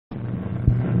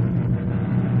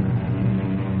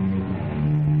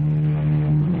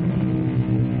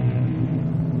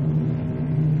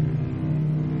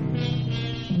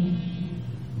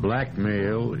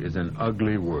Blackmail is an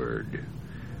ugly word.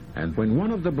 And when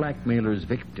one of the blackmailer's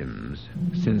victims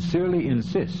sincerely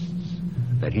insists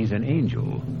that he's an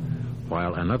angel,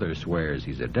 while another swears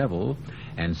he's a devil,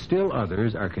 and still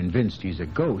others are convinced he's a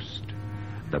ghost,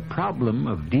 the problem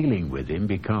of dealing with him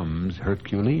becomes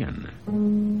Herculean.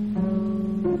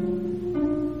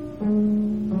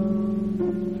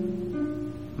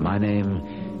 My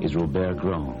name is Robert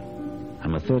Grand.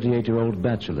 I'm a 38-year-old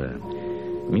bachelor.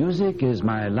 Music is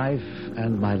my life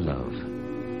and my love.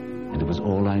 And it was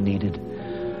all I needed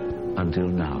until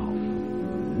now.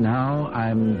 Now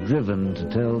I'm driven to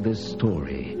tell this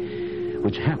story,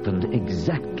 which happened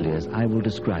exactly as I will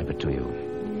describe it to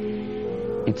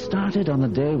you. It started on the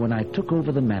day when I took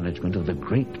over the management of the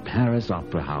great Paris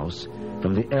Opera House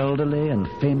from the elderly and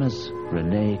famous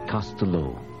René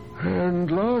Castelot. And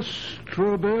last,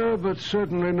 Robert, but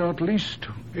certainly not least,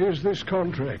 is this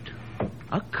contract.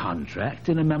 A contract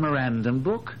in a memorandum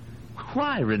book?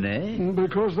 Why, René?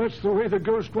 Because that's the way the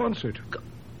ghost wants it.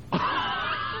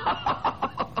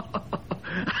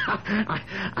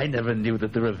 I never knew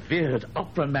that the revered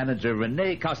opera manager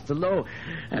René Castelot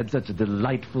had such a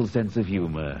delightful sense of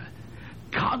humor.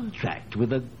 Contract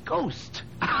with a ghost?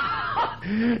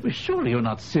 Surely you're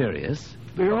not serious.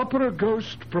 The opera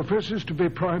ghost professes to be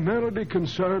primarily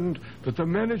concerned that the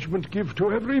management give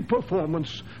to every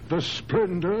performance the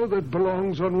splendor that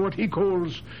belongs on what he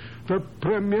calls the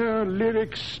premier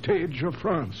lyric stage of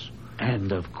France.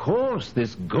 And, of course,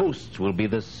 this ghost will be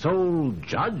the sole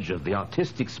judge of the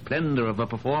artistic splendor of a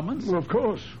performance? Of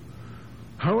course.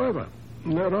 However,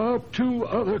 there are two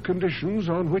other conditions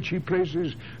on which he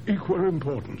places equal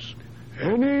importance.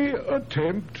 Any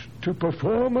attempt to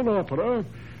perform an opera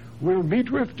will meet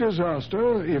with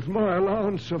disaster if my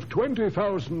allowance of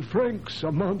 20,000 francs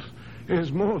a month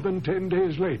is more than 10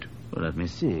 days late. Well, let me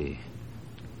see.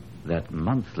 That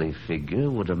monthly figure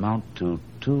would amount to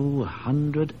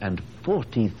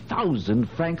 240,000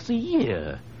 francs a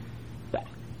year.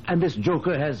 And this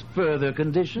joker has further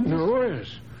conditions? Oh,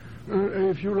 yes.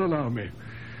 If you'll allow me.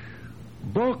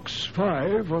 Box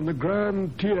 5 on the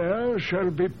Grand Tier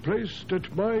shall be placed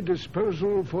at my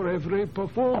disposal for every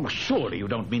performance. Oh, surely you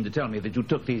don't mean to tell me that you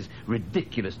took these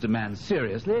ridiculous demands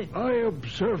seriously? I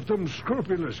observed them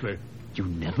scrupulously. You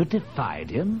never defied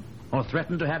him or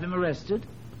threatened to have him arrested?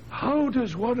 How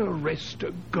does one arrest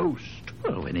a ghost?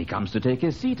 Well, when he comes to take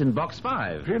his seat in Box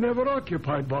 5. He never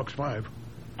occupied Box 5.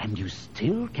 And you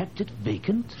still kept it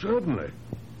vacant? Certainly.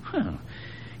 Well,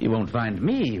 you won't find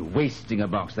me wasting a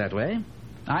box that way.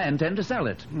 I intend to sell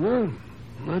it. Well,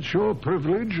 that's your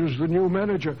privilege as the new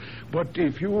manager. But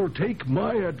if you'll take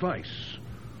my advice,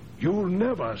 you'll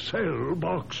never sell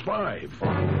Box 5.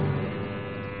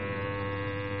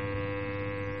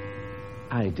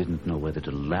 I didn't know whether to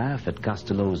laugh at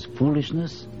Castelot's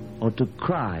foolishness or to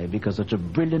cry because such a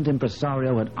brilliant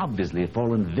impresario had obviously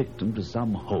fallen victim to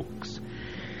some hoax.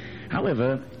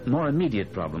 However, more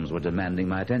immediate problems were demanding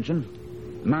my attention.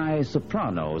 My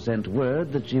soprano sent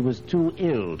word that she was too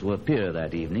ill to appear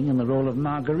that evening in the role of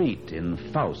Marguerite in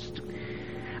Faust.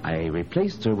 I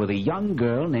replaced her with a young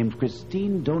girl named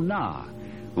Christine Donat,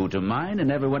 who, to mine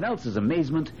and everyone else's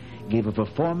amazement, gave a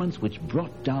performance which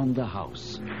brought down the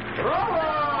house.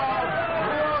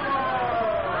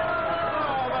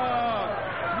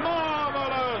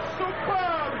 Marvelous!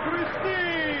 Superb,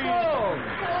 Christine! Oh,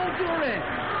 Durin!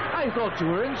 I thought you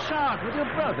were in Chartres with your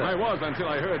brother. I was until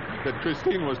I heard that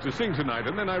Christine was to sing tonight,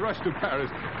 and then I rushed to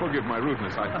Paris. Forgive my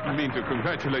rudeness. I didn't mean to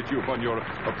congratulate you upon your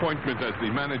appointment as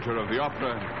the manager of the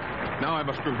opera. Now I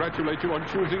must congratulate you on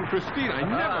choosing Christine. I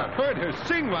never heard her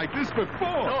sing like this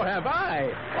before. So have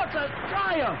I. What a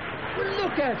triumph!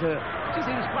 Look at her. She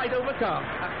seems quite overcome.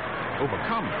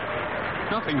 Overcome?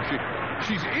 Nothing.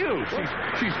 She's ill.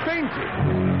 She's fainted.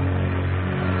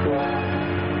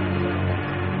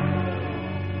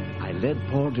 I led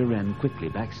Paul Duren quickly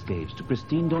backstage to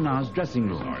Christine Donat's dressing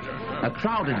room. A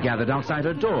crowd had gathered outside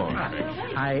her door.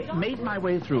 I made my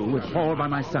way through with Paul by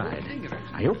my side.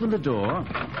 I opened the door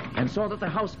and saw that the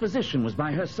house physician was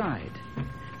by her side.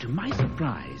 To my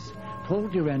surprise, Paul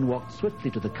Duren walked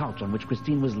swiftly to the couch on which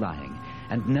Christine was lying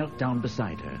and knelt down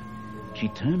beside her. She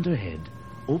turned her head,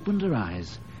 opened her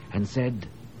eyes, and said,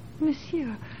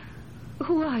 Monsieur,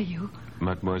 who are you?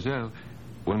 Mademoiselle,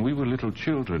 when we were little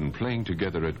children playing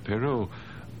together at Perrault,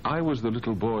 I was the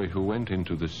little boy who went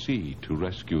into the sea to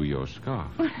rescue your scarf.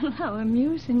 Well, how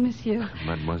amusing, monsieur.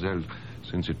 Mademoiselle,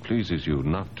 since it pleases you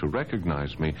not to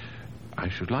recognize me, I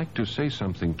should like to say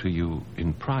something to you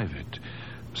in private.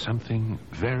 Something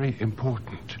very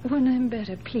important. When I'm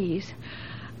better, please.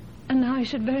 And now I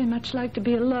should very much like to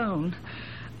be alone.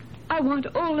 I want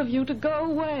all of you to go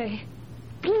away.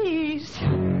 Please.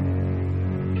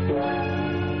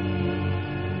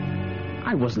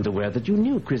 I wasn't aware that you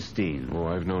knew Christine. Oh,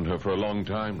 I've known her for a long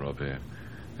time, Robert.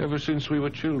 Ever since we were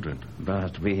children.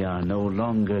 But we are no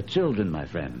longer children, my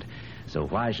friend. So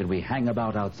why should we hang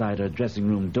about outside her dressing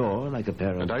room door like a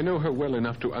pair of... And I know her well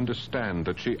enough to understand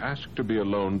that she asked to be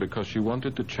alone because she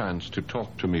wanted the chance to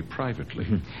talk to me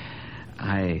privately.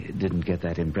 I didn't get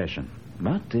that impression.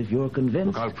 But if you're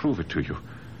convinced... Look, I'll prove it to you.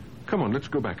 Come on, let's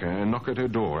go back and knock at her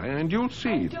door, and you'll see.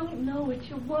 I don't know what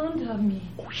you want of me.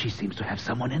 Oh, she seems to have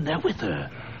someone in there with her.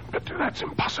 But that's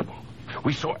impossible.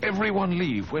 We saw everyone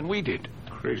leave when we did.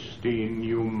 Christine,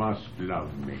 you must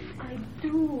love me. I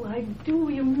do.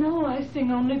 You know I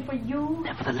sing only for you.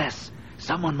 Nevertheless,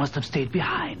 someone must have stayed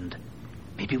behind.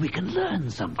 Maybe we can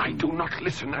learn something. I do not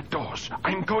listen at doors.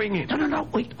 I'm going in. No.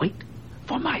 Wait.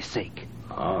 For my sake.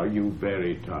 Are you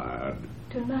very tired?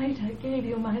 Tonight I gave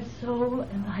you my soul,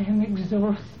 and I am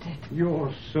exhausted.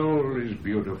 Your soul is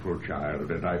beautiful,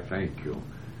 child, and I thank you.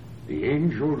 The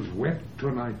angels wept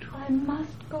tonight. I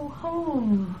must go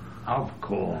home. Of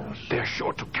course. They're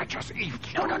sure to catch us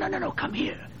eavesdropping. No. Come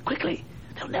here. Quickly.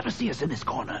 They'll never see us in this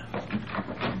corner.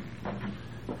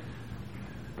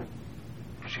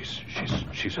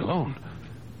 She's alone.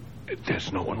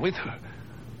 There's no one with her.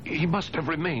 He must have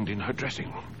remained in her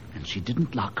dressing room. And she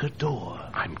didn't lock her door.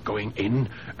 I'm going in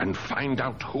and find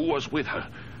out who was with her.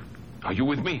 Are you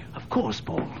with me? Of course,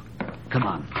 Paul. Come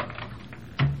on.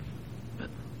 But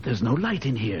there's no light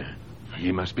in here.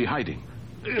 He must be hiding.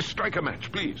 Strike a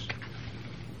match, please.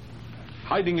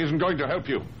 Hiding isn't going to help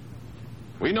you.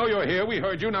 We know you're here. We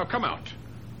heard you. Now come out.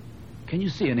 Can you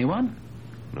see anyone?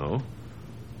 No.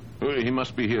 He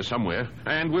must be here somewhere,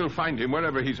 and we'll find him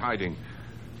wherever he's hiding.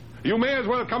 You may as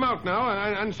well come out now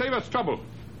and save us trouble.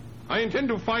 I intend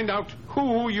to find out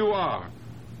who you are.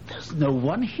 There's no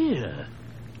one here,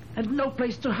 and no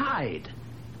place to hide.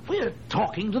 We're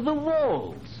talking to the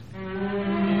walls.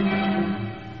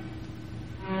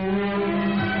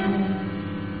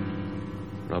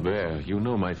 Robert, you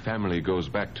know my family goes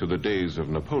back to the days of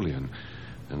Napoleon,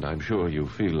 and I'm sure you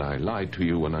feel I lied to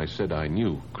you when I said I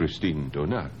knew Christine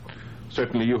Donat.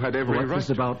 Certainly you had every right. What's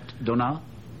this about Donat?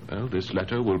 Well, this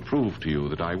letter will prove to you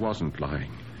that I wasn't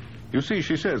lying. You see,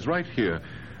 she says right here,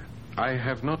 I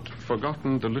have not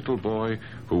forgotten the little boy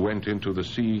who went into the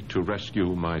sea to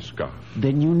rescue my scarf.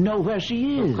 Then you know where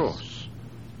she is. Of course.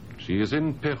 She is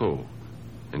in Perrault,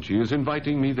 and she is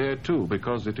inviting me there, too,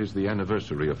 because it is the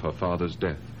anniversary of her father's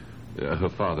death. Her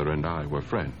father and I were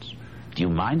friends. Do you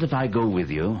mind if I go with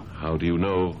you? How do you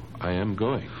know I am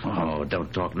going? Oh,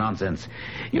 don't talk nonsense.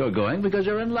 You're going because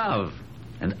you're in love.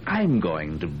 And I'm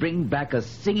going to bring back a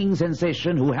singing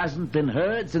sensation who hasn't been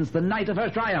heard since the night of her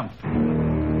triumph.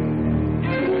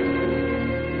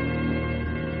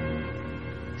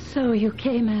 So you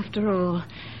came after all.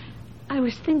 I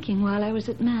was thinking while I was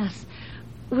at Mass,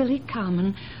 will he come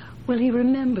and will he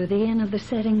remember the Inn of the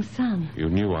Setting Sun? You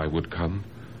knew I would come.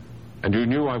 And you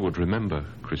knew I would remember,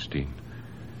 Christine.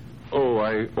 Oh,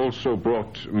 I also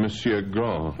brought Monsieur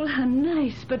Grand. Well, how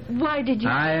nice, but why did you...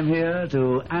 I am here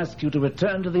to ask you to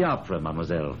return to the opera,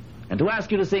 mademoiselle, and to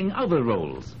ask you to sing other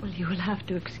roles. Well, you will have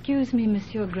to excuse me,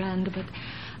 Monsieur Grand, but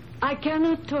I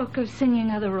cannot talk of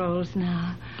singing other roles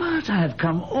now. But I have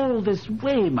come all this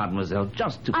way, mademoiselle,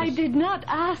 just to... I did not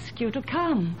ask you to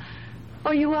come.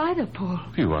 Or you either, Paul.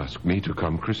 You asked me to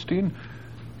come, Christine.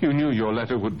 You knew your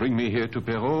letter would bring me here to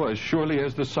Perrault as surely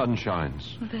as the sun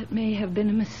shines. Well, that may have been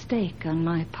a mistake on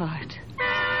my part.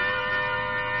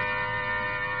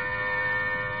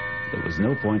 There was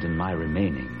no point in my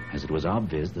remaining, as it was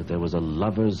obvious that there was a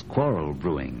lover's quarrel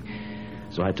brewing.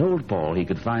 So I told Paul he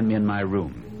could find me in my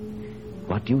room.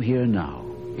 What you hear now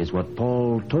is what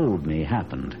Paul told me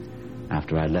happened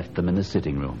after I left them in the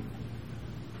sitting room.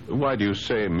 Why do you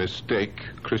say mistake,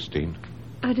 Christine?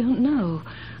 I don't know.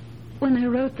 When I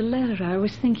wrote the letter, I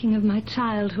was thinking of my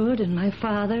childhood and my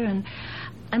father and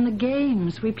the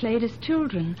games we played as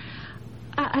children.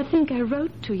 I think I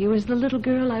wrote to you as the little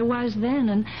girl I was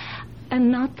then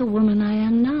and not the woman I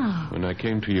am now. When I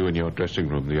came to you in your dressing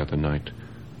room the other night,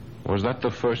 was that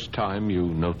the first time you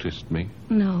noticed me?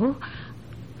 No.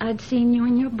 I'd seen you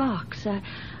in your box.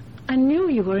 I knew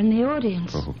you were in the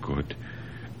audience. Oh, good.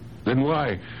 Then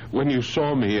why, when you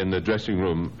saw me in the dressing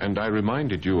room and I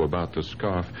reminded you about the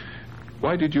scarf,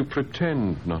 why did you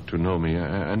pretend not to know me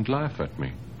and laugh at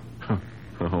me?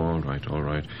 All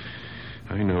right.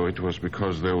 I know it was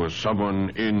because there was someone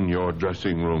in your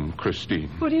dressing room, Christine.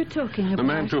 What are you talking about? The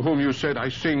man to whom you said, I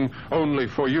sing only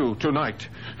for you tonight.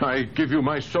 I give you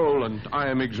my soul and I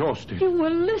am exhausted. You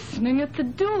were listening at the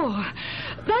door.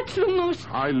 That's the most...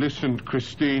 I listened,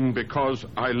 Christine, because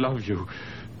I love you.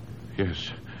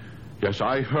 Yes, Yes,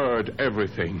 I heard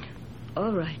everything.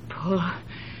 All right, Paul.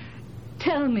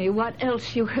 Tell me what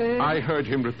else you heard. I heard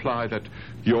him reply that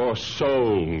your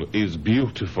soul is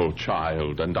beautiful,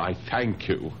 child, and I thank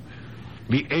you.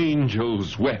 The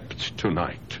angels wept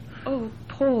tonight. Oh,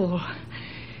 Paul.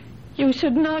 You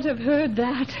should not have heard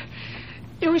that.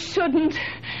 You shouldn't.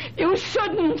 You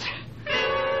shouldn't.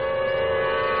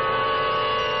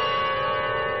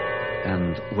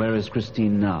 And where is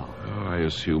Christine now? Oh, I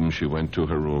assume she went to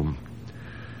her room.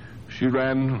 She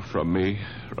ran from me,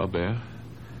 Robert.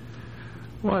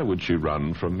 Why would she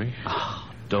run from me? Oh,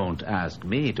 don't ask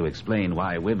me to explain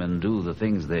why women do the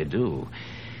things they do.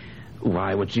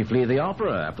 Why would she flee the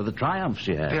opera after the triumph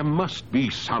she had? There must be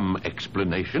some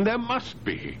explanation. There must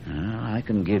be. I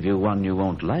can give you one you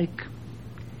won't like.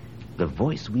 The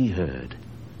voice we heard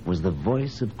was the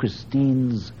voice of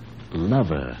Christine's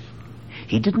lover.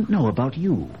 He didn't know about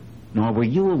you, nor were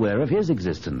you aware of his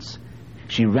existence.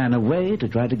 She ran away to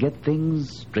try to get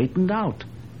things straightened out.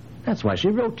 That's why she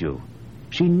wrote you.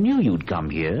 She knew you'd come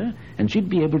here, and she'd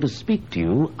be able to speak to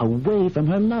you away from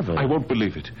her lover. I won't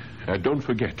believe it. Don't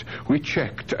forget, we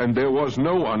checked, and there was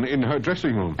no one in her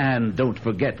dressing room. And don't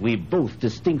forget, we both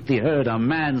distinctly heard a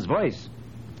man's voice.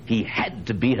 He had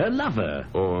to be her lover.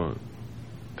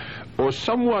 Or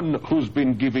someone who's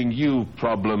been giving you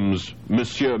problems,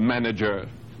 Monsieur Manager.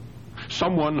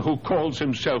 Someone who calls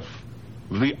himself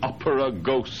the Opera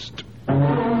Ghost.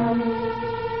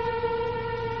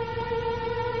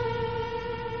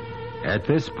 At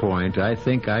this point, I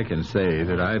think I can say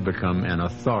that I've become an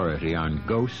authority on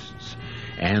ghosts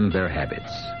and their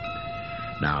habits.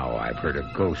 Now, I've heard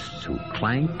of ghosts who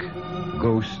clank,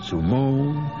 ghosts who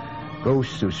moan,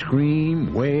 ghosts who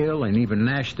scream, wail, and even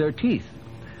gnash their teeth.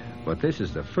 But this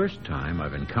is the first time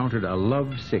I've encountered a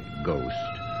lovesick ghost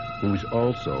who's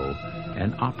also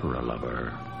an opera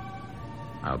lover.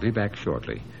 I'll be back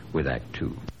shortly with Act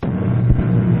 2.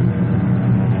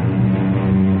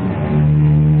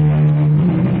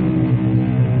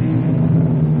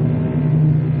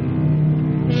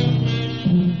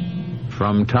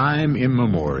 From time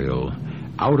immemorial,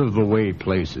 out-of-the-way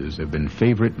places have been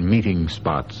favorite meeting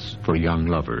spots for young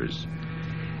lovers.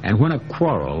 And when a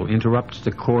quarrel interrupts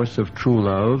the course of true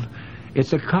love,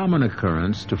 it's a common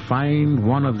occurrence to find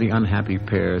one of the unhappy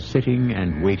pair sitting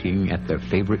and waiting at their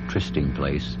favorite trysting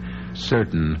place,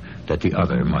 certain that the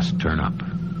other must turn up.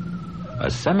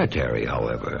 A cemetery,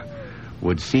 however,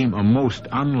 would seem a most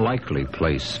unlikely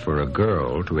place for a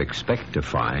girl to expect to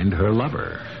find her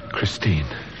lover. Christine.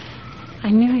 I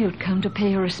knew you'd come to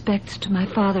pay your respects to my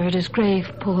father at his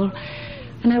grave, Paul.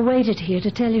 And I waited here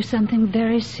to tell you something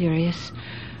very serious.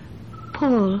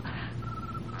 Paul,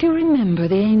 do you remember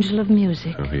the Angel of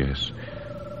Music? Oh, yes.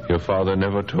 Your father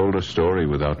never told a story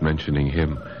without mentioning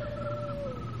him.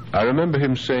 I remember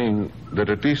him saying that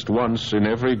at least once in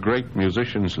every great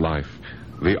musician's life,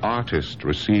 the artist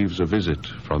receives a visit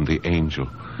from the angel.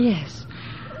 Yes.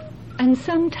 And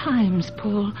sometimes,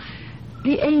 Paul,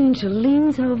 the angel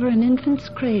leans over an infant's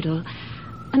cradle,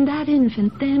 and that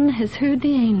infant then has heard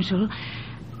the angel,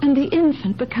 and the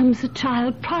infant becomes a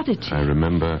child prodigy. I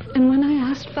remember. And when I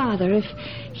asked Father if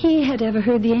he had ever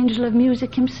heard the Angel of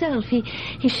Music himself, he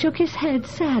shook his head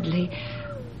sadly.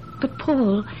 But,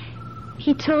 Paul,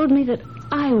 he told me that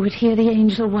I would hear the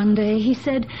angel one day. He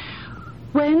said,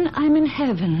 "When I'm in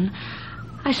heaven,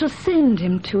 I shall send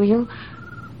him to you."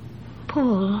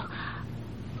 Paul,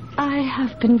 I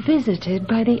have been visited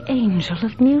by the Angel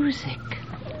of Music.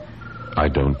 I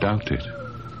don't doubt it.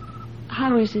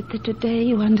 How is it that today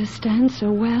you understand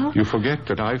so well? You forget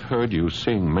that I've heard you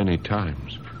sing many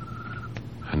times.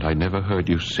 And I never heard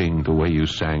you sing the way you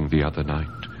sang the other night.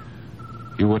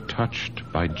 You were touched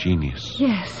by genius.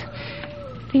 Yes,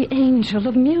 the Angel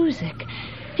of Music.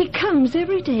 He comes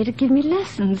every day to give me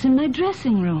lessons in my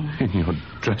dressing room. In your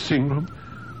dressing room?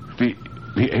 The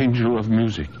Angel of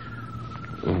Music.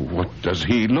 What does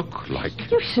he look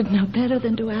like? You should know better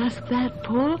than to ask that,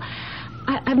 Paul.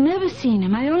 I've never seen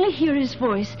him. I only hear his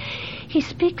voice. He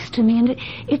speaks to me, and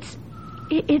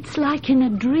it's like in a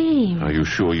dream. Are you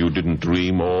sure you didn't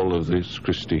dream all of this,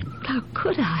 Christine? How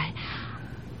could I?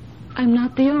 I'm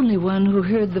not the only one who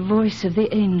heard the voice of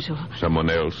the angel.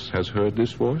 Someone else has heard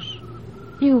this voice?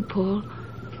 You, Paul.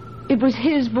 It was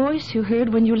his voice you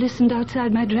heard when you listened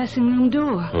outside my dressing room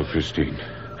door. Oh, Christine.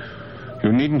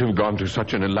 You needn't have gone to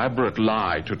such an elaborate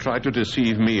lie to try to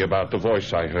deceive me about the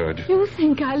voice I heard. You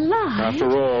think I lied? After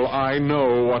all, I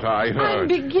know what I heard. I'm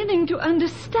beginning to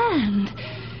understand.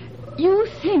 You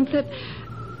think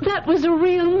that was a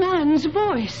real man's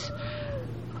voice.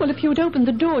 Well, if you had opened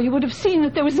the door, you would have seen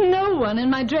that there was no one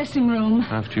in my dressing room.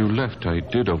 After you left, I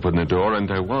did open the door, and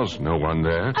there was no one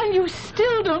there. And you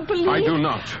still don't believe... I do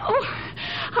not. Oh,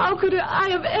 how could I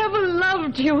have ever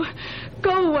loved you?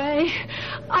 Go away.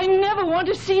 I never want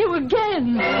to see you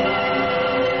again.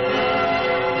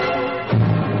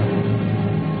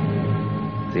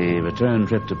 The return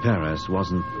trip to Paris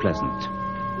wasn't pleasant.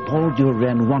 Paul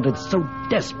Duren wanted so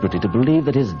desperately to believe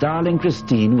that his darling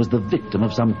Christine was the victim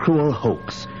of some cruel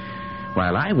hoax,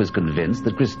 while I was convinced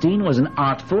that Christine was an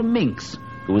artful minx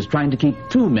who was trying to keep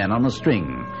two men on a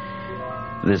string.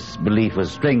 This belief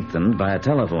was strengthened by a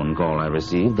telephone call I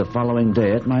received the following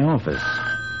day at my office.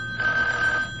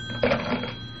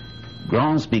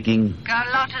 Grand speaking.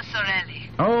 Carlotta Sorelli.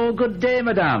 Oh, good day,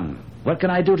 madame. What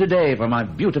can I do today for my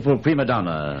beautiful prima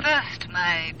donna? First,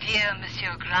 my dear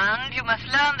Monsieur Grand, you must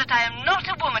learn that I am not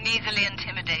a woman easily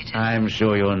intimidated. I'm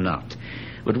sure you're not.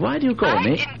 But why do you call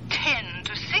me? I intend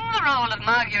to sing the role of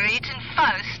Marguerite in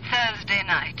Faust Thursday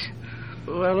night.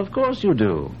 Well, of course you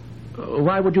do.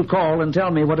 Why would you call and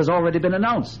tell me what has already been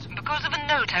announced? Because of a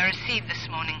note I received this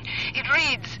morning. It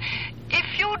reads,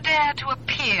 "If you dare to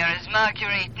appear as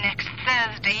Marguerite next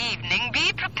Thursday evening,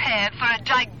 be prepared for a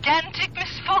gigantic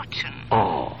misfortune."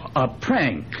 Oh, a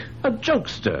prank. A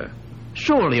jokester.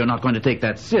 Surely you're not going to take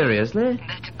that seriously?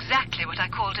 That's exactly what I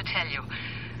called to tell you.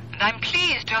 And I'm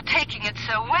pleased you're taking it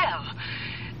so well.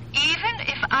 Even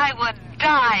if I were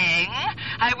dying,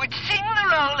 I would sing the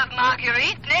role of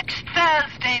Marguerite next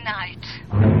Thursday night.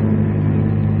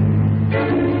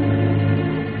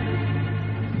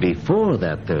 Before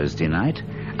that Thursday night,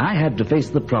 I had to face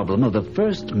the problem of the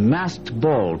first masked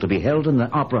ball to be held in the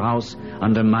Opera House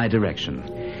under my direction.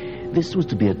 This was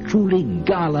to be a truly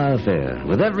gala affair,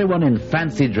 with everyone in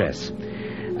fancy dress.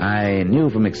 I knew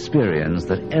from experience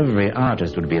that every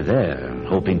artist would be there,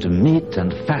 hoping to meet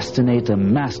and fascinate a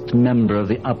masked member of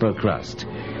the upper crust.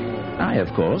 I,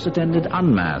 of course, attended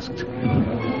unmasked.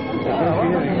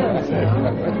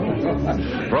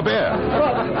 Robert!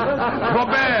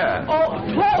 Robert! Oh,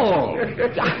 Paul!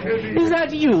 Is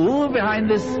that you behind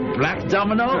this black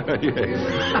domino?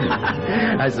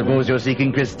 Yes. I suppose you're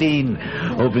seeking Christine,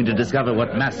 hoping to discover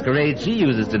what masquerade she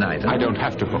uses tonight. I don't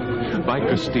have to hope. My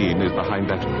Christine is behind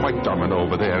that white domino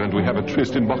over there, and we have a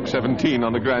tryst in box 17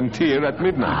 on the Grand Tier at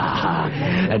midnight. Ah,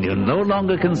 and you're no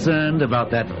longer concerned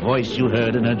about that voice you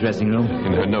heard in her dressing room?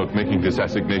 In her note making this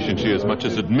assignation, she as much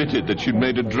as admitted that she'd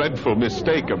made a dreadful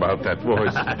mistake about that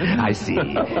voice. I see.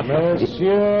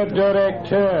 Monsieur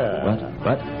Directeur.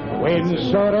 What? When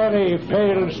Sorelli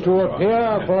fails to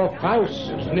appear for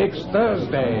Faust next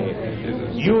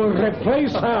Thursday, you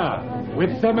replace her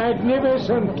with the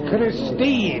magnificent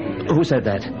Christine. Who said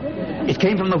that? It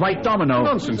came from the white domino.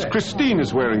 Nonsense. Christine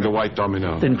is wearing the white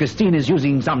domino. Then Christine is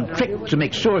using some trick to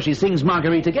make sure she sings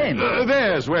Marguerite again.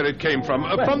 There's where it came from.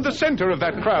 From the center of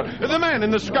that crowd. The man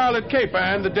in the scarlet cape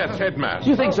and the death's head mask.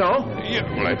 You think so? Yeah,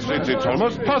 well, it's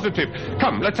almost positive.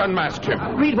 Come, let's unmask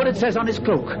him. Read what it says on his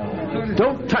cloak.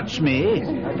 Don't touch me,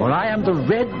 for I am the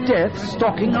Red Death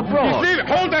stalking abroad. Leave it.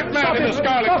 Hold that man in the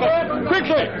scarlet cloak.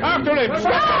 Quickly, after him.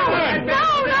 Stop that man.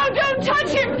 No, don't touch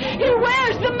him. He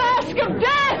wears the mask of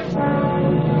death.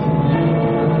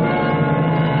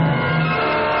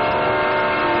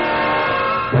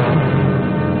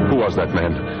 Who was that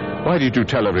man? Why did you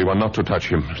tell everyone not to touch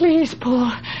him? Please,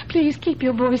 Paul, please keep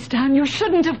your voice down. You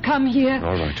shouldn't have come here.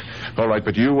 All right,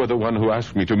 but you were the one who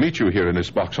asked me to meet you here in this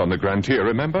box on the Grand Tier,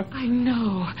 remember? I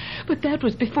know, but that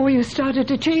was before you started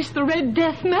to chase the Red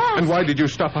Death mask. And why did you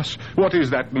stop us? What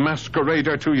is that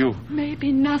masquerader to you?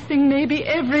 Maybe nothing, maybe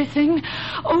everything.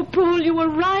 Oh, Paul, you were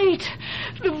right.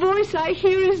 The voice I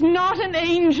hear is not an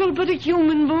angel, but a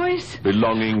human voice.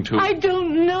 Belonging to... I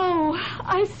don't know.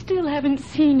 I still haven't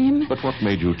seen him. But what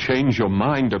made you change your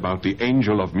mind about the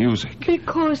angel of music?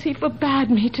 Because he forbade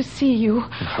me to see you.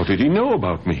 How did he know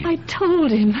about me? I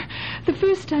told him. The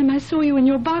first time I saw you in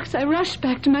your box, I rushed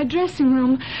back to my dressing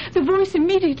room. The voice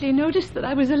immediately noticed that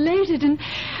I was elated, and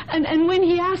when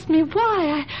he asked me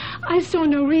why, I saw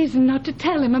no reason not to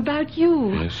tell him about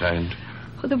you. Yes, and?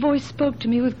 Well, the voice spoke to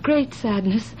me with great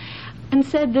sadness and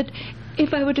said that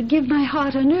if I were to give my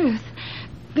heart on earth,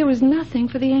 there was nothing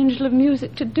for the angel of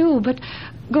music to do but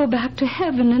go back to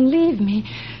heaven and leave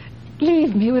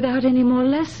me without any more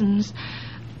lessons.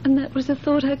 And that was a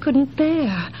thought I couldn't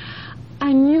bear.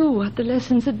 I knew what the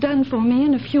lessons had done for me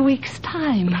in a few weeks'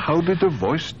 time. How did the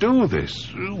voice do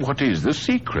this? What is the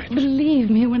secret? Believe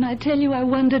me when I tell you I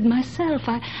wondered myself.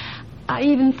 I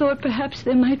even thought perhaps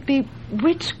there might be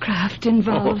witchcraft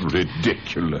involved. Oh,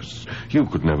 ridiculous. You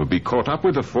could never be caught up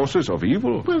with the forces of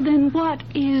evil. Well, then what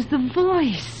is the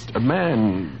voice? A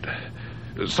man...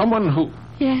 someone who...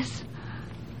 Yes.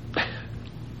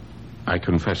 I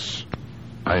confess,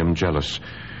 I am jealous.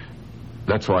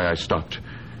 That's why I stopped.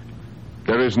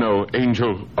 There is no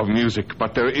angel of music,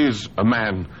 but there is a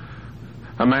man.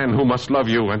 A man who must love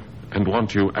you and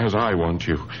want you as I want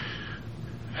you.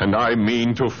 And I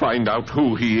mean to find out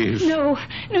who he is. No,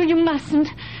 you mustn't.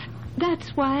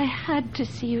 That's why I had to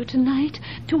see you tonight,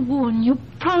 to warn you.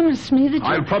 Promise me that you...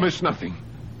 I'll promise nothing.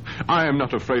 I am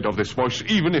not afraid of this voice,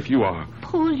 even if you are.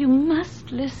 Paul, you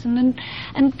must listen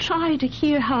and try to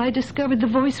hear how I discovered the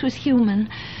voice was human.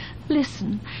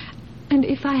 Listen, and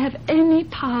if I have any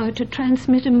power to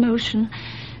transmit emotion,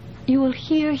 you will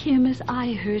hear him as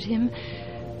I heard him,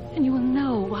 and you will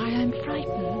know why I'm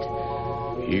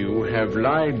frightened. You have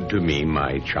lied to me,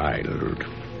 my child,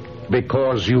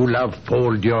 because you love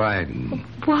Paul Durand.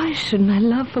 Why should my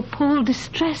love for Paul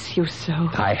distress you so?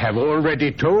 I have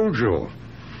already told you.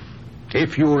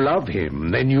 If you love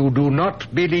him, then you do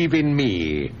not believe in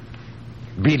me.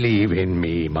 Believe in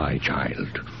me, my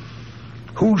child.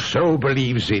 Whoso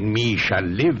believes in me shall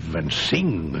live and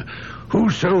sing.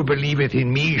 Whoso believeth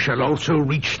in me shall also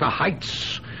reach the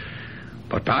heights.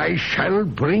 But I shall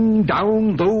bring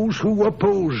down those who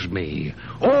oppose me,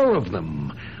 all of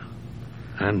them.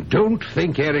 And don't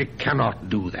think Eric cannot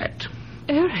do that.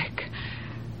 Eric?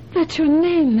 That's your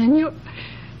name, then.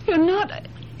 You're not...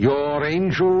 Your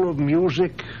angel of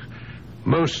music?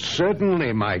 Most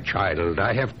certainly, my child.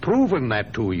 I have proven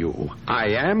that to you. I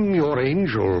am your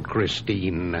angel,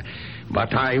 Christine.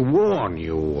 But I warn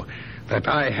you that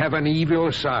I have an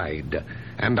evil side,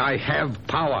 and I have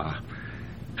power.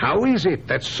 How is it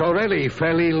that Sorelli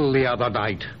fell ill the other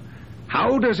night?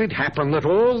 How does it happen that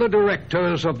all the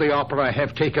directors of the opera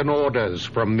have taken orders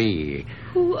from me?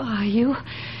 Who are you?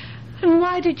 And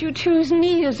why did you choose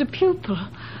me as a pupil?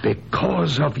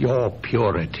 Because of your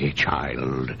purity,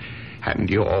 child, and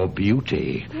your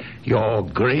beauty, your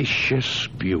gracious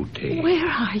beauty. Where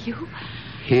are you?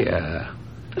 Here.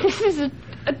 This is a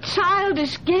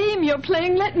childish game you're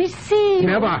playing. Let me see.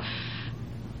 Never.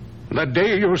 The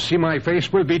day you see my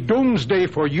face will be doomsday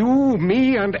for you,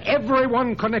 me, and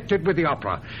everyone connected with the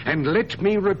opera. And let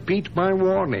me repeat my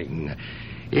warning.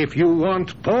 If you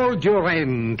want Paul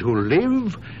Durand to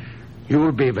live,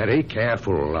 you'll be very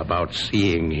careful about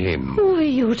seeing him. Who are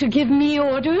you to give me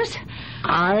orders?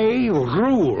 I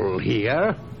rule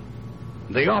here.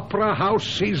 The opera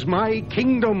house is my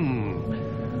kingdom.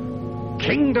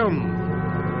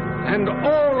 And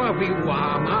all of you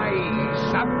are my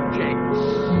subjects.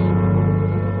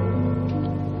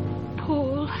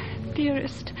 Paul,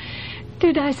 dearest,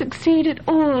 did I succeed at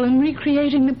all in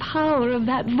recreating the power of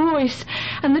that voice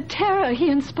and the terror he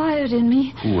inspired in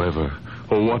me? Whoever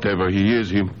or whatever he is,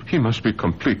 he must be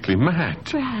completely mad.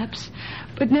 Perhaps,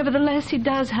 but nevertheless he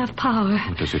does have power.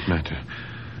 What does it matter?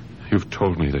 You've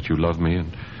told me that you love me,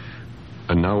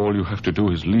 and now all you have to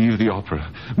do is leave the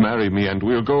opera, marry me, and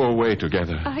we'll go away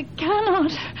together. I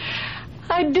cannot.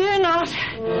 I dare not.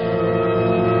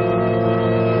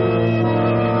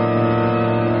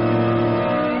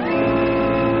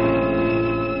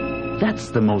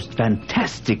 That's the most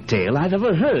fantastic tale I've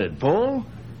ever heard, Paul.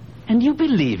 And you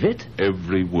believe it?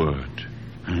 Every word.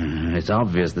 It's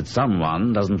obvious that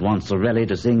someone doesn't want Sorelli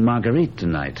to sing Marguerite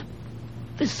tonight.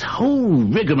 This whole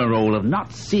rigmarole of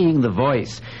not seeing the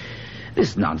voice,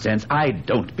 this nonsense, I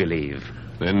don't believe.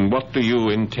 Then what do you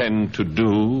intend to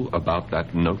do about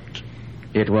that note?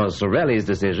 It was Sorelli's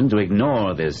decision to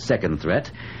ignore this second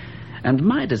threat, and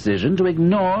my decision to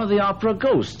ignore the opera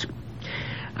ghost.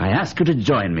 I ask you to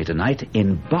join me tonight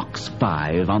in Box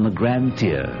 5 on the Grand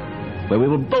Tier, where we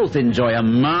will both enjoy a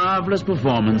marvelous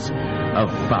performance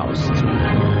of Faust.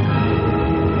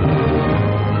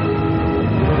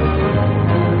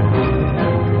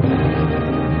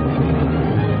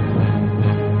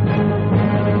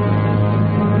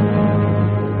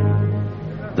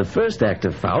 The first act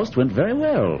of Faust went very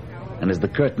well, and as the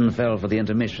curtain fell for the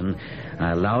intermission,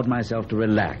 I allowed myself to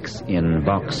relax in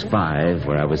Box 5,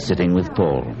 where I was sitting with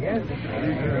Paul.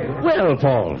 Well,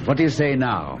 Paul, what do you say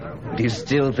now? Do you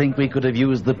still think we could have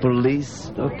used the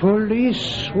police? The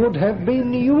police would have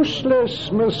been useless,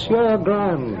 Monsieur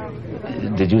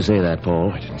Grand. Did you say that,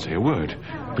 Paul? I didn't say a word.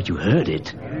 But you heard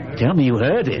it. Tell me you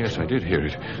heard it. Yes, I did hear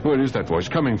it. Where is that voice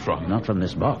coming from? Not from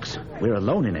this box. We're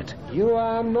alone in it. You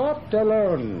are not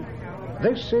alone.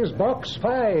 This is Box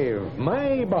 5,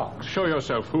 my box. Show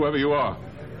yourself, whoever you are.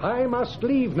 I must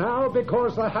leave now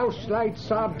because the house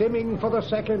lights are dimming for the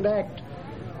second act.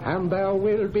 And there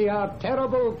will be a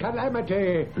terrible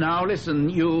calamity. Now, listen,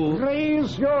 you...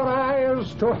 Raise your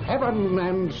eyes to heaven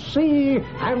and see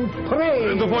and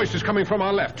pray. The voice is coming from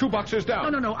our left, 2 boxes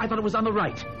down. No, I thought it was on the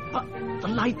right. The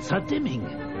lights are dimming.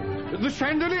 The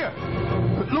chandelier.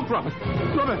 Look, Robert.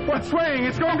 Robert, what's swaying?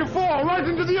 It's going to fall right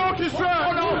into the orchestra.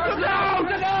 Oh, no. Look out!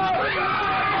 Look out!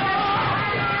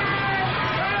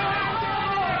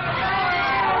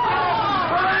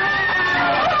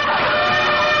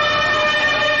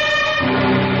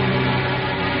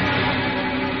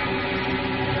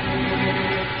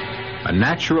 A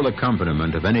natural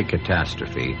accompaniment of any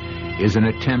catastrophe is an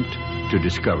attempt to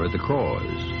discover the cause.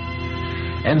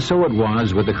 And so it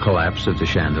was with the collapse of the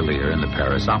chandelier in the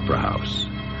Paris Opera House.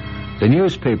 The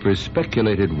newspapers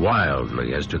speculated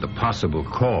wildly as to the possible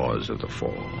cause of the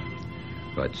fall.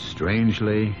 But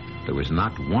strangely, there was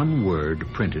not one word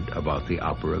printed about the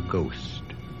opera Ghost.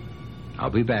 I'll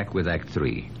be back with Act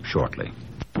 3 shortly.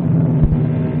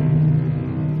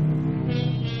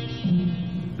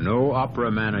 No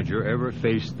opera manager ever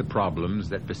faced the problems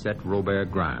that beset Robert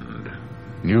Grand,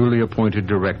 newly appointed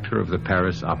director of the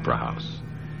Paris Opera House.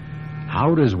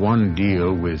 How does one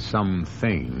deal with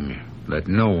something that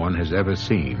no one has ever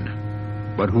seen,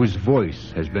 but whose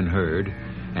voice has been heard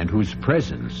and whose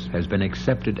presence has been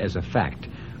accepted as a fact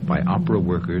by opera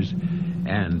workers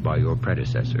and by your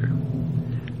predecessor?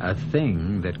 A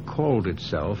thing that called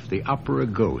itself the Opera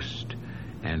Ghost,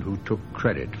 and who took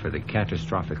credit for the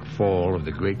catastrophic fall of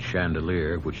the great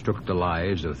chandelier which took the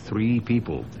lives of 3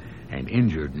 people and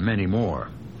injured many more.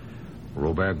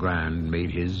 Robert Grand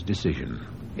made his decision.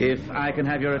 If I can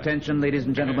have your attention, ladies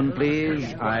and gentlemen,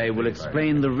 please, I will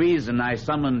explain the reason I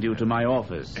summoned you to my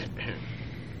office.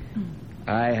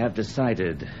 I have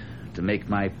decided to make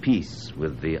my peace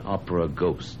with the Opera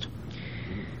Ghost.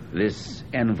 This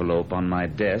envelope on my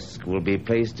desk will be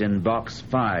placed in box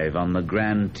 5 on the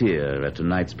grand tier at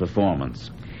tonight's performance.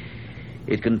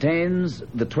 It contains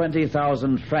the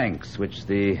 20,000 francs which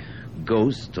the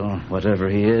ghost, or whatever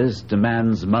he is,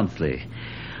 demands monthly.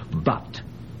 But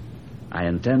I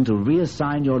intend to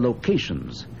reassign your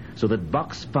locations so that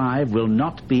box 5 will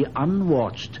not be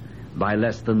unwatched by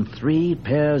less than 3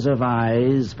 pairs of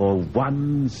eyes for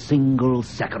 1 single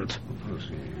second.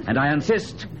 And I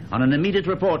insist on an immediate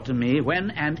report to me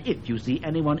when and if you see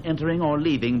anyone entering or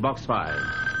leaving box 5.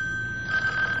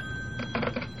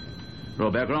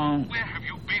 Robert Grand. Where have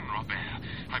you been, Robert?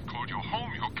 I've called your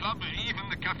home, your club, even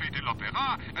the Café de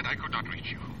l'Opéra, and I could not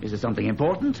reach you. Is there something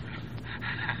important?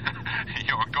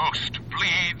 Your ghost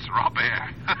bleeds,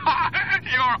 Robert.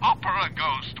 Your opera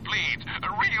ghost bleeds.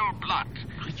 Real blood.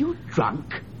 Are you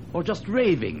drunk or just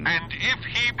raving? And if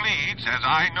he bleeds, as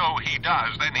I know he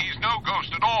does, then he's no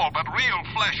ghost at all, but real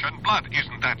flesh and blood.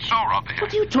 Isn't that so, Robert?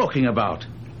 What are you talking about?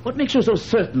 What makes you so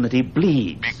certain that he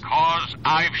bleeds? Because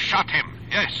I've shot him.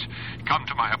 Yes. Come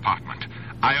to my apartment.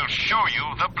 I'll show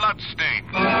you the blood stain.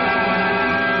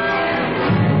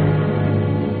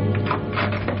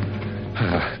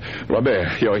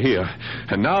 Robert, you're here.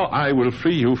 And now I will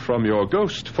free you from your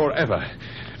ghost forever.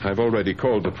 I've already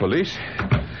called the police.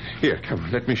 Here, come,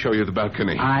 let me show you the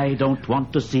balcony. I don't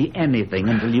want to see anything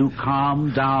until you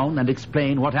calm down and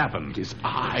explain what happened. His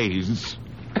eyes.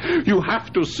 You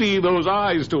have to see those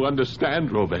eyes to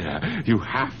understand, Robert. You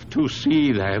have to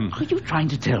see them. Are you trying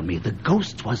to tell me the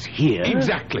ghost was here?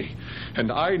 Exactly.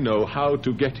 And I know how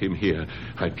to get him here.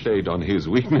 I played on his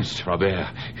weakness, Robert.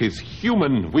 His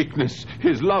human weakness.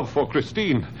 His love for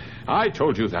Christine. I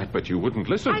told you that, but you wouldn't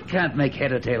listen. I can't make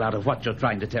head or tail out of what you're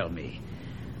trying to tell me.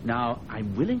 Now,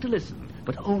 I'm willing to listen,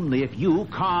 but only if you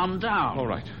calm down. All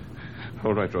right.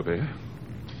 All right, Robert.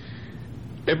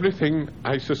 Everything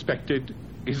I suspected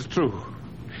is true.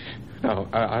 Now,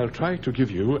 I'll try to give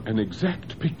you an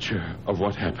exact picture of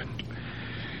what happened.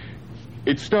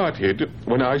 It started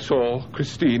when I saw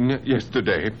Christine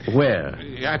yesterday. Where?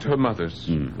 At her mother's.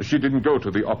 She didn't go to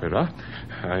the opera.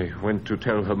 I went to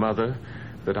tell her mother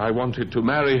that I wanted to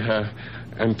marry her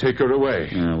and take her away.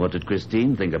 What did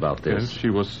Christine think about this? Yes, she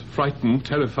was frightened,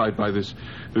 terrified by this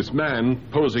man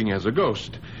posing as a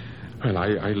ghost. Well,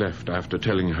 I left after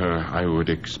telling her I would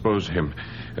expose him.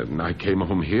 And I came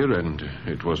home here, and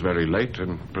it was very late,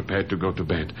 and prepared to go to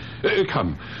bed.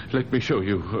 Come, let me show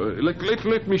you.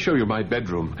 Let me show you my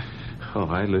bedroom. Oh,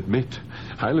 I'll admit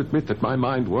that my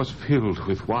mind was filled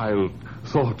with wild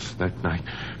thoughts that night.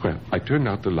 Well, I turned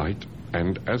out the light,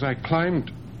 and as I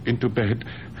climbed into bed,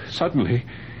 suddenly,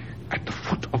 at the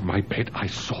foot of my bed, I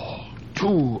saw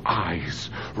 2 eyes,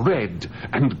 red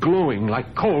and glowing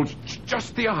like coals,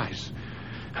 just the eyes.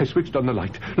 I switched on the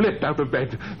light, leapt out of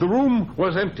bed. The room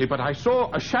was empty, but I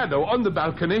saw a shadow on the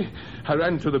balcony. I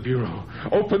ran to the bureau,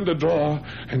 opened the drawer,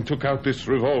 and took out this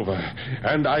revolver.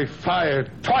 And I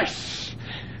fired twice.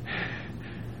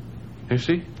 You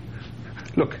see?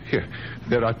 Look, here.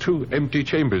 There are 2 empty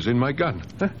chambers in my gun.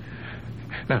 Huh?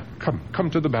 Now, come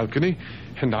to the balcony,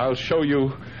 and I'll show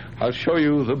you I'll show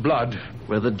you the blood.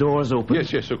 Where the door's open?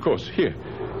 Yes, of course. Here.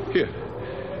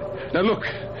 Now look.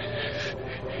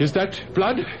 Is that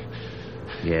blood?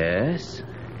 Yes,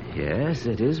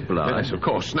 it is blood. Yes, of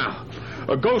course. Now,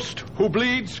 a ghost who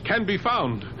bleeds can be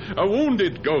found. A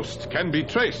wounded ghost can be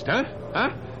traced, huh?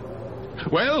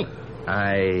 Well?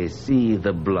 I see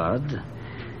the blood.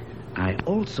 I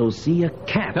also see a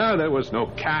cat. No, there was no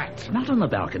cat. Not on the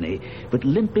balcony, but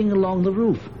limping along the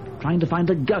roof, trying to find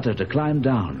a gutter to climb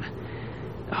down.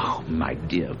 Oh, my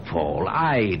dear Paul,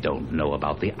 I don't know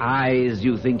about the eyes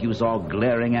you think you saw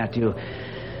glaring at you,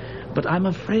 but I'm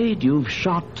afraid you've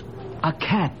shot a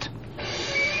cat.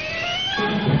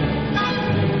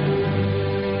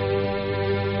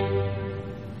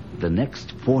 The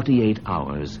next 48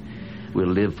 hours will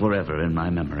live forever in my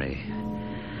memory.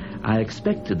 I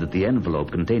expected that the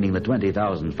envelope containing the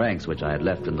 20,000 francs which I had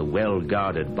left in the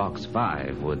well-guarded Box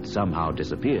 5 would somehow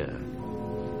disappear.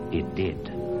 It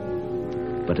did.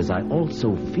 But as I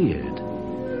also feared,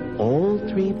 all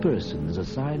 3 persons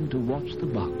assigned to watch the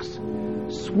box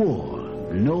swore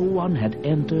no one had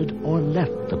entered or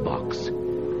left the box.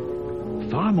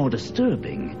 Far more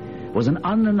disturbing was an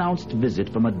unannounced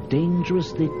visit from a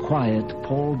dangerously quiet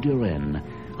Paul Duren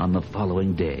on the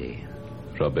following day.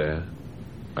 Robert,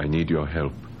 I need your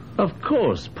help. Of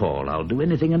course, Paul, I'll do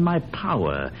anything in my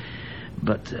power.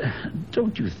 But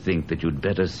don't you think that you'd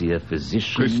better see a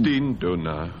physician? Christine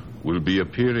Donat will be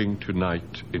appearing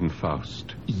tonight in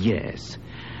Faust. Yes,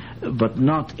 but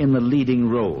not in the leading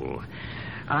role.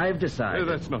 I've decided...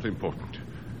 That's not important.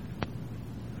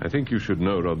 I think you should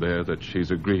know, Robert, that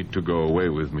she's agreed to go away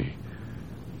with me.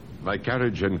 My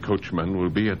carriage and coachman will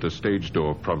be at the stage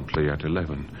door promptly at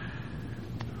 11.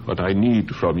 What I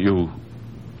need from you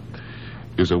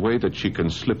is a way that she can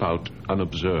slip out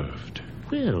unobserved.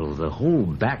 Well, the whole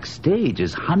backstage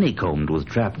is honeycombed with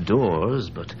trap doors,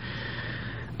 but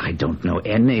I don't know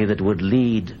any that would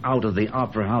lead out of the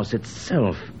opera house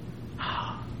itself.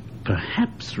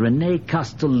 Perhaps René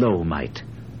Castello might.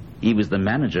 He was the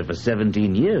manager for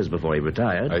 17 years before he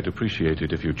retired. I'd appreciate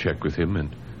it if you check with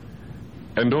him.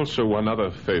 And also one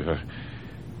other favor.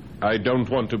 I don't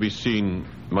want to be seen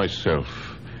myself.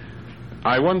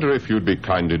 I wonder if you'd be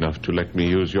kind enough to let me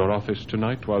use your office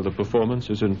tonight while the performance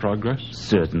is in progress?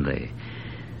 Certainly.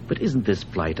 But isn't this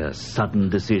flight a sudden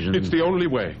decision? It's the only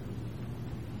way.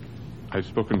 I've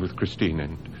spoken with Christine,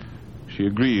 and she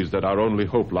agrees that our only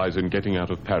hope lies in getting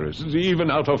out of Paris,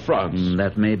 even out of France.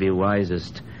 That may be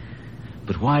wisest.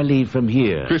 But why leave from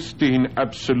here? Christine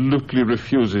absolutely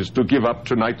refuses to give up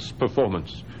tonight's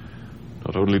performance.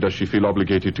 Not only does she feel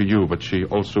obligated to you, but she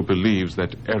also believes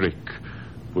that Eric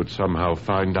would somehow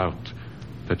find out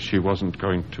that she wasn't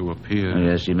going to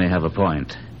appear. Yes, she may have a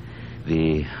point.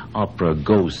 The opera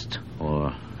ghost,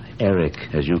 or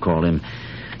Eric, as you call him,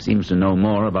 seems to know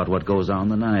more about what goes on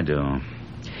than I do.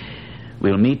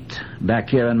 We'll meet back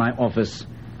here in my office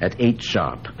at 8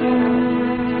 sharp.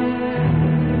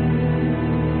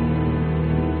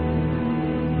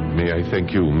 May I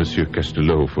thank you, Monsieur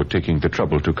Castello, for taking the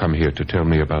trouble to come here to tell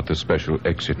me about the special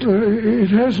exit. It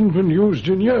hasn't been used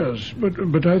in years,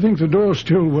 but I think the door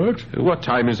still works. What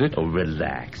time is it? Oh,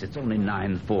 relax. It's only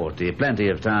 9:40. Plenty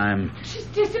of time. She's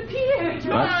disappeared.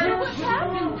 What? What's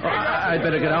happened? Oh, I'd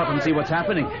better get out and see what's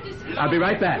happening. I'll be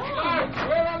right back.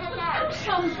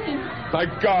 Something. By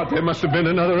God, there must have been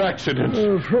another accident.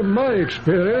 From my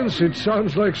experience, it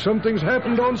sounds like something's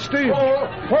happened on stage.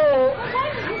 Paul!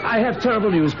 I have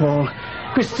terrible news, Paul.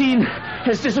 Christine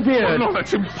has disappeared. Oh, no,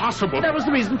 that's impossible. That was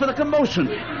the reason for the commotion.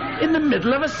 In the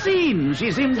middle of a scene, she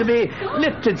seemed to be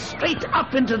lifted straight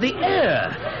up into the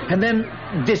air and then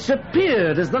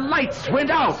disappeared as the lights went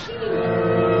out.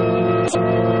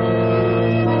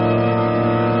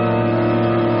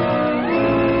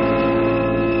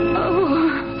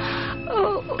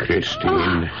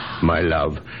 Christine, my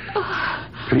love,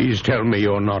 please tell me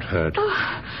you're not hurt.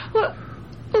 Well,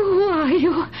 who are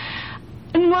you?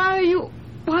 And why are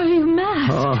you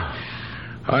masked? Oh,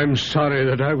 I'm sorry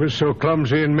that I was so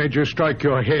clumsy and made you strike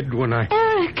your head when I...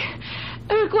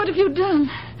 Eric, what have you done?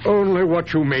 Only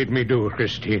what you made me do,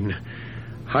 Christine.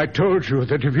 I told you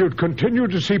that if you'd continue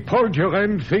to see Paul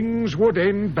Durand, things would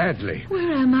end badly.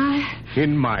 Where am I?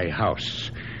 In my house.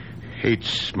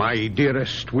 It's my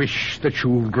dearest wish that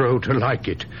you'll grow to like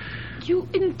it. You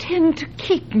intend to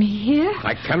keep me here?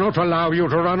 I cannot allow you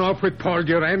to run off with Paul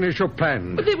Durand as you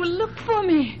planned. But they will look for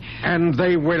me. And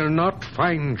they will not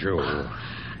find you.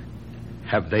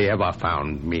 Have they ever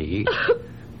found me?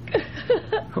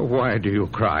 Why do you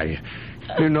cry?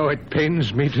 You know it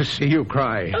pains me to see you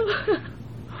cry.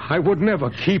 I would never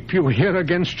keep you here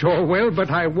against your will, but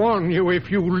I warn you,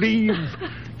 if you leave,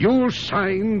 you'll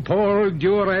sign Paul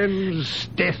Duran's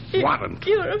death warrant.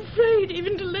 You're afraid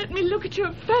even to let me look at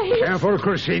your face. Careful,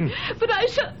 Christine. But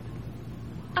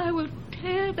I will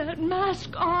tear that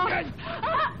mask off.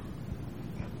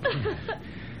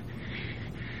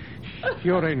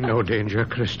 You're in no danger,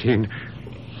 Christine.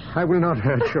 I will not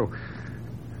hurt you.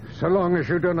 So long as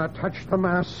you do not touch the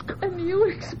mask. And you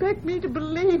expect me to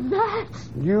believe that?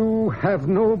 You have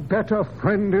no better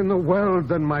friend in the world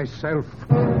than myself.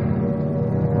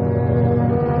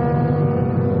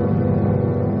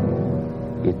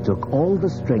 It took all the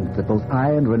strength that both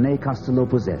I and Rene Costello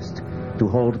possessed to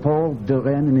hold Paul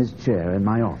Duran in his chair in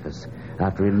my office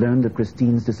after he learned of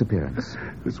Christine's disappearance.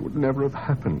 This would never have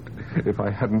happened if I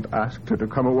hadn't asked her to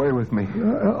come away with me.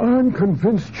 I'm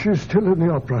convinced she's still in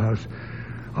the Opera House.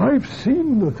 I've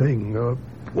seen the thing,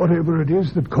 whatever it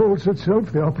is that calls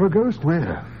itself the Opera Ghost.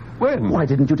 Where? When? Why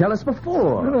didn't you tell us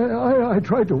before? I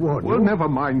tried to warn you. Well, never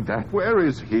mind that. Where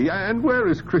is he? And where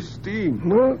is Christine?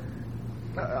 Well,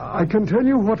 I can tell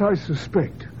you what I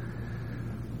suspect.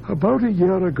 About a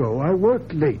year ago, I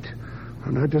worked late,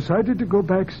 and I decided to go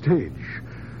backstage.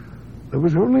 There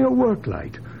was only a work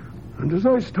light, and as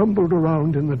I stumbled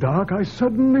around in the dark, I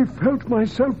suddenly felt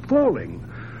myself falling,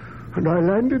 and I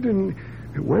landed in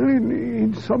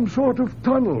some sort of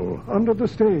tunnel under the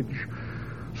stage.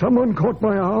 Someone caught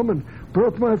my arm and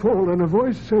broke my fall, and a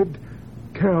voice said,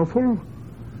 "Careful."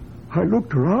 I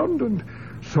looked around and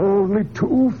saw only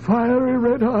two fiery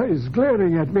red eyes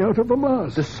glaring at me out of the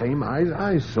mask. The same eyes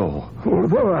I saw.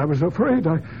 Although I was afraid,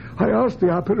 I asked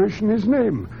the apparition his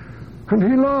name, and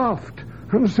he laughed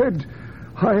and said,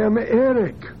 "I am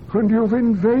Eric, and you've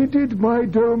invaded my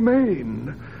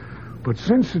domain. But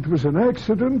since it was an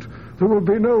accident, there will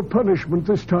be no punishment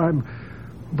this time.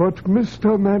 But,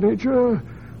 Mr. Manager,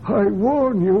 I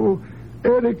warn you,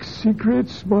 Eric's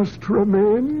secrets must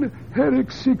remain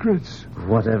Eric's secrets."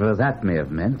 Whatever that may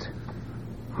have meant.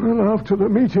 Well, after the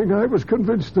meeting, I was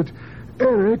convinced that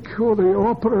Eric, or the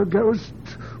Opera Ghost,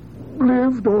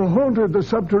 lived or haunted the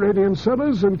subterranean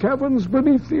cellars and caverns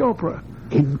beneath the opera.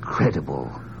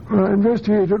 Incredible. I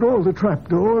investigated all the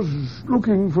trapdoors,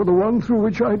 looking for the one through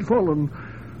which I'd fallen.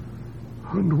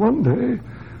 And one day,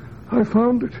 I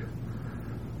found it.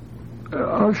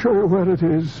 I'll show you where it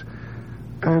is.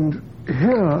 And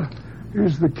here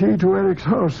is the key to Eric's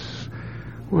house,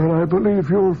 where I believe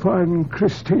you'll find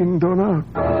Christine Donat.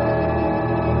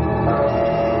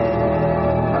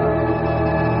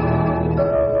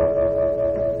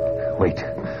 Wait.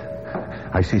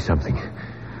 I see something.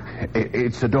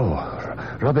 It's a door.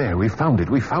 Robert, we found it.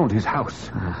 We found his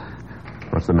house.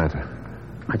 What's the matter?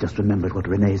 I just remembered what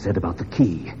Rene said about the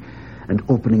key and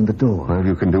opening the door. Well,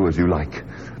 you can do as you like,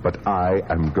 but I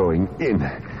am going in.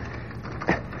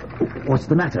 What's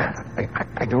the matter?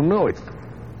 I don't know.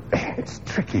 It's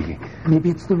tricky. Maybe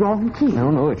it's the wrong key.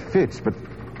 No, it fits, but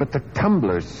the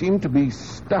tumblers seem to be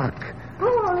stuck.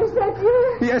 Oh, is that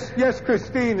you? Yes,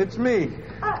 Christine, it's me.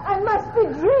 I must be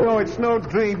dreaming. No, it's no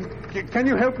dream. Can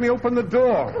you help me open the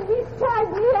door? He's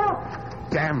tied me up.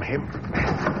 Damn him.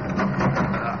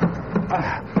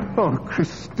 Oh,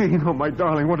 Christine, oh, my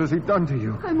darling, what has he done to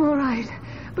you? I'm all right,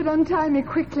 but untie me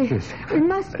quickly. Yes. We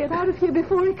must get out of here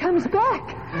before he comes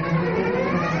back.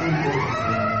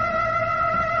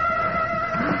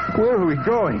 Where are we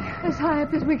going? As high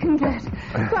up as we can get.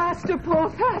 Faster, Paul,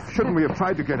 faster. Shouldn't we have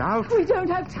tried to get out? We don't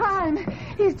have time.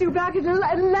 He's due back at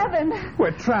 11.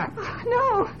 We're trapped.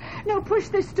 No, push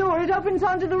this door. It opens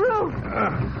onto the roof.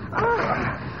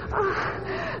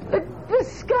 The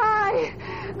sky,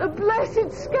 the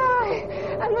blessed sky,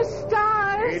 and the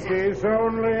stars. It is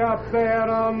only up there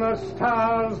on the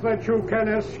stars that you can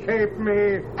escape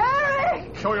me.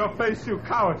 Eric! Show your face, you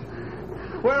coward.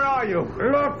 Where are you?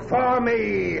 Look for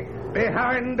me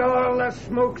behind all the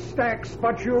smokestacks,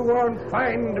 but you won't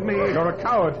find me. You're a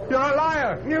coward. You're a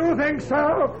liar. You think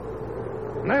so?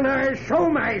 Then I show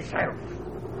myself.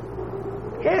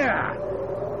 Here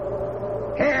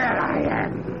I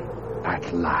am.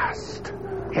 At last.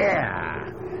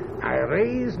 Here. I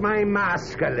raise my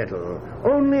mask a little.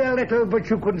 Only a little, but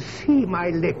you can see my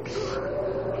lips.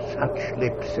 Such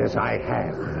lips as I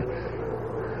have.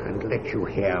 And let you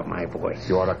hear my voice.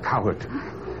 You are a coward.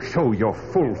 Show your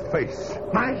full face.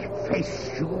 My face,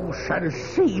 you shall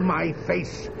see my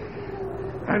face.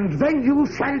 And then you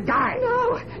shall die.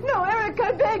 No, Eric,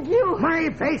 I beg you.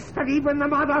 My face that even the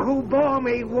mother who bore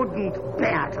me wouldn't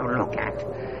bear to look at.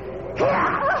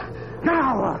 Here!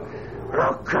 Now,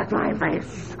 look at my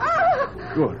face.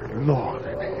 Good Lord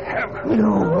in heaven. You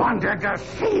wanted to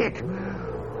see it.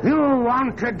 You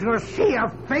wanted to see a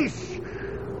face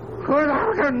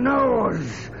without a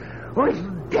nose,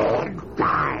 with dead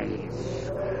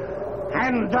eyes.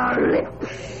 and the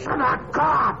lips of a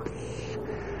corpse.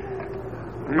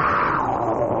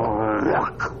 Now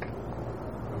look.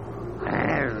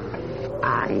 As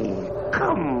I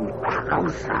come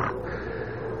closer,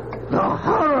 the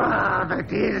horror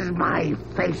that is my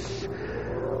face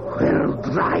will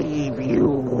drive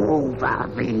you over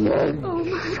the edge. Oh,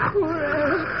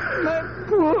 my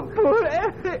poor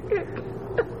Eric.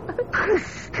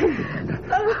 Christine,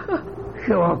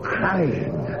 you're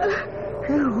crying,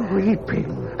 you're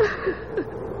weeping.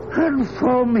 And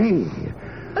for me,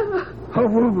 a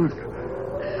woman,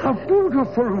 a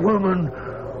beautiful woman,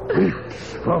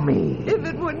 weeps for me. If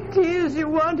it were tears you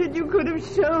wanted, you could have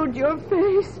showed your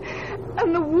face,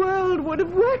 and the world would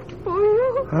have wept for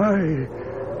you. I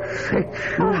set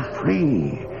you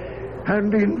free,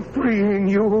 and in freeing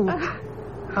you,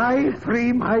 I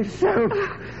free myself.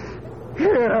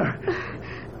 Here,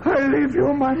 I leave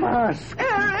you my mask.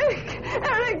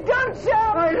 Eric, don't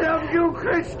shout! I loved you,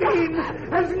 Christine,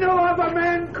 as no other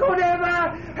man could ever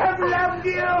have loved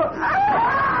you.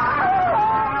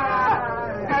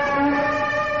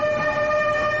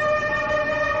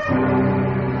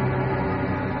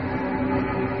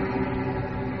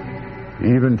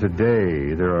 Even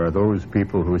today, there are those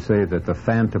people who say that the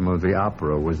Phantom of the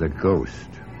Opera was a ghost.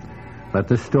 But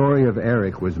the story of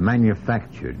Eric was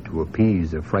manufactured to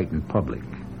appease a frightened public.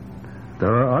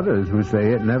 There are others who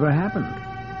say it never happened.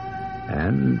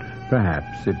 And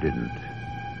perhaps it didn't.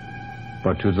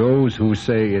 But to those who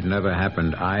say it never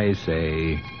happened, I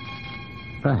say,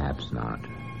 perhaps not.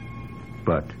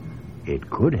 But it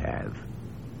could have.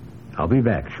 I'll be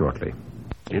back shortly.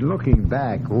 In looking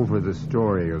back over the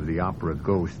story of the opera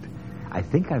Ghost, I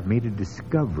think I've made a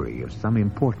discovery of some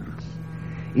importance.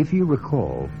 If you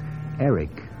recall,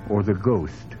 Eric, or the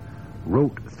Ghost,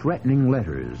 wrote threatening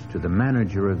letters to the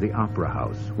manager of the opera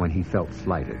house when he felt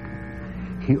slighted.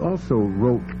 He also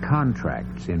wrote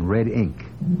contracts in red ink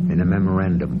in a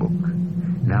memorandum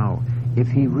book. Now, if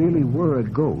he really were a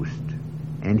ghost,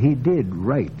 and he did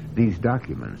write these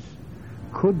documents,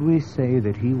 could we say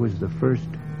that he was the first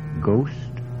ghost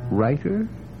writer?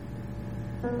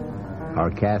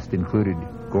 Our cast included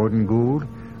Gordon Gould,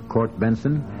 Court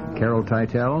Benson, Carol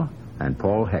Teitel, and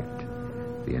Paul Hecht.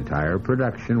 The entire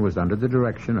production was under the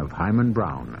direction of Hyman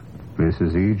Brown. This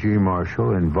is E.G.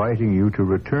 Marshall inviting you to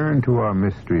return to our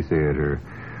Mystery Theater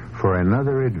for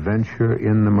another adventure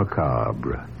in the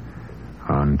macabre.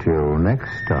 Until next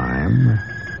time,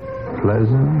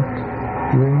 pleasant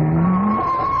dreams.